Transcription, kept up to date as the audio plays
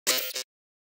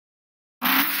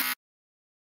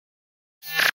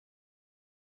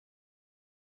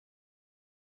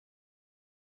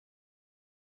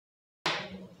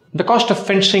The cost of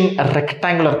fencing a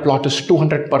rectangular plot is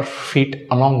 200 per feet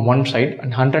along one side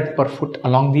and 100 per foot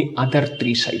along the other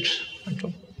three sides.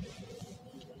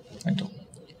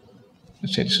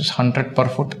 Let's say this is 100 per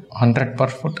foot, 100 per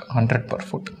foot, 100 per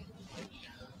foot,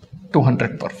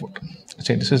 200 per foot. Let's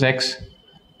say this is x,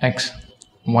 x,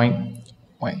 y,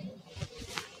 y.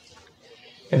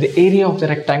 If the area of the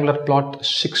rectangular plot is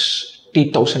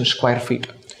 60,000 square feet,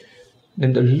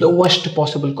 then the lowest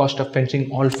possible cost of fencing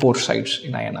all four sides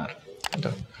in INR.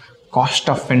 The cost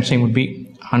of fencing would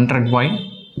be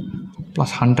 100y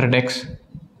plus 100x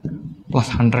plus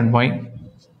 100y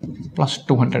plus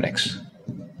 200x.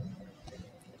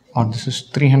 Or this is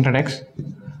 300x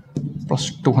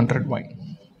plus 200y.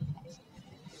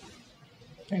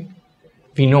 Right.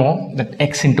 We know that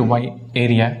x into y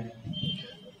area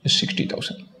is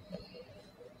 60,000.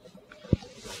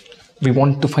 We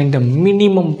want to find the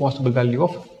minimum possible value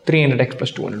of 300x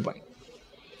plus 200y.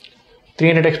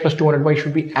 300x plus 200y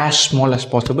should be as small as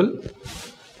possible,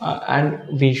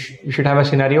 and we should have a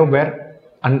scenario where,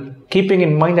 and keeping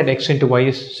in mind that x into y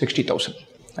is 60,000.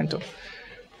 And so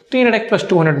 300x plus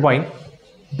 200y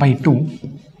by 2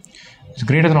 is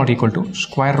greater than or equal to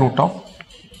square root of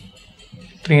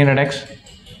 300x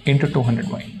into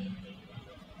 200y.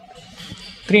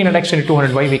 300x into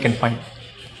 200y we can find.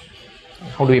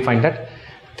 How do we find that?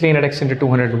 300x into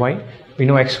 200y, we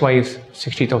know xy is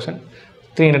 60,000.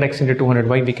 300x into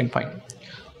 200y we can find.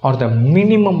 Or the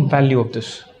minimum value of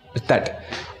this is that.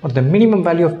 Or the minimum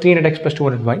value of 300x plus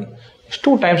 200y is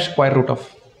 2 times square root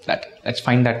of that. Let's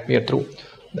find that we are through.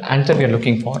 The answer we are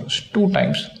looking for is 2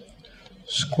 times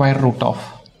square root of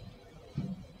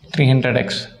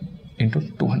 300x into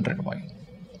 200y.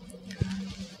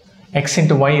 X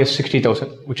into y is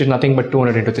 60,000, which is nothing but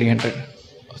 200 into 300.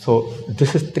 So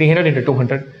this is 300 into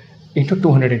 200 into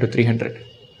 200 into 300.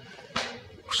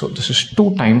 So this is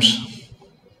 2 times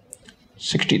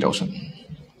 60,000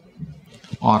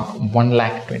 or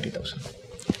 1,20,000.